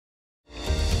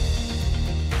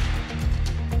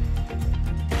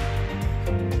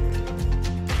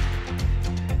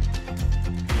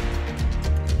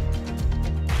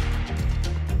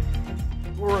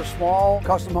small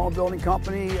custom home building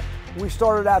company. We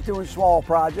started out doing small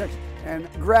projects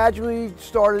and gradually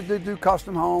started to do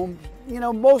custom homes. You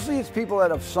know, mostly it's people that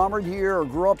have summered here or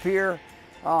grew up here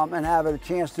and have a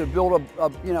chance to build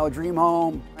a dream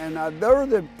home. And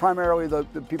they're primarily the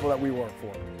people that we work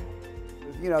for.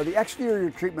 You know, the exterior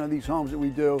treatment of these homes that we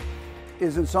do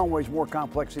is in some ways more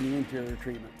complex than the interior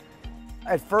treatment.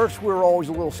 At first, we were always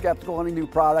a little skeptical of any new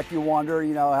product. You wonder,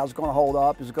 you know, how's it going to hold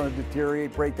up? Is it going to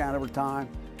deteriorate, break down over time?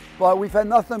 But we've had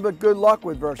nothing but good luck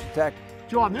with VERSATEX.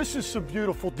 John, this is some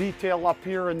beautiful detail up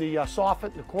here in the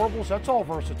soffit and the corbels. That's all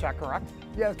VERSATEX, correct?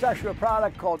 Yeah, it's actually a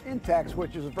product called Intex,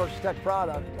 which is a VERSATEX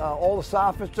product. All the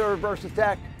soffits are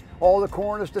VERSATEX, all the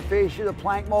cornice, the fascia, the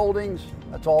plank moldings,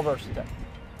 that's all VERSATEX.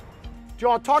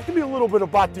 John, talk to me a little bit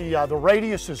about the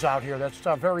radiuses out here. That's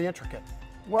very intricate.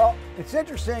 Well, it's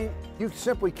interesting. You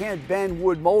simply can't bend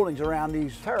wood moldings around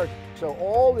these turrets. So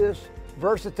all this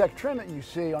VERSATEX trim that you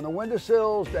see on the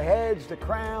windowsills, the heads, the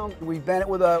crown, we bent it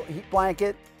with a heat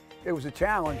blanket. It was a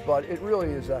challenge, but it really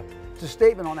is it's a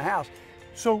statement on the house.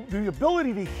 So the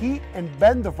ability to heat and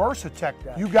bend the VERSATEX,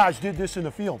 yes. You guys did this in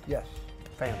the field? Yes.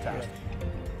 Fantastic.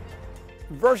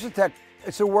 Yes. VERSATEX,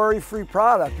 it's a worry-free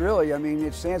product, really. I mean,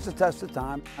 it stands the test of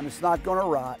time, and it's not going to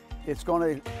rot. It's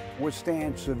going to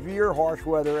withstand severe harsh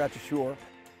weather at the shore.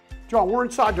 John, we're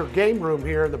inside your game room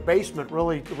here in the basement,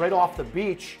 really right off the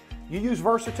beach. You use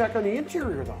VERSATEX on the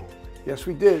interior of the home. Yes,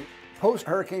 we did. Post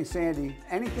Hurricane Sandy,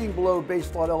 anything below base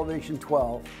flood elevation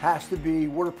 12 has to be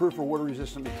waterproof or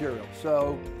water-resistant material.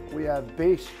 So we have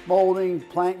base molding,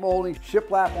 plank molding,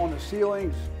 shiplap on the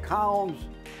ceilings, columns,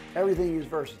 everything is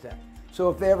VERSATEX. So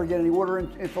if they ever get any water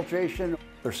infiltration,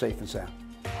 they're safe and sound.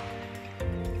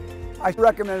 I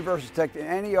recommend VERSATEX to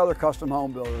any other custom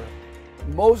home builder.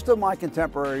 Most of my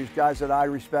contemporaries, guys that I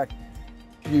respect,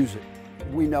 use it.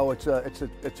 We know it's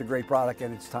a great product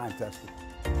and it's time tested.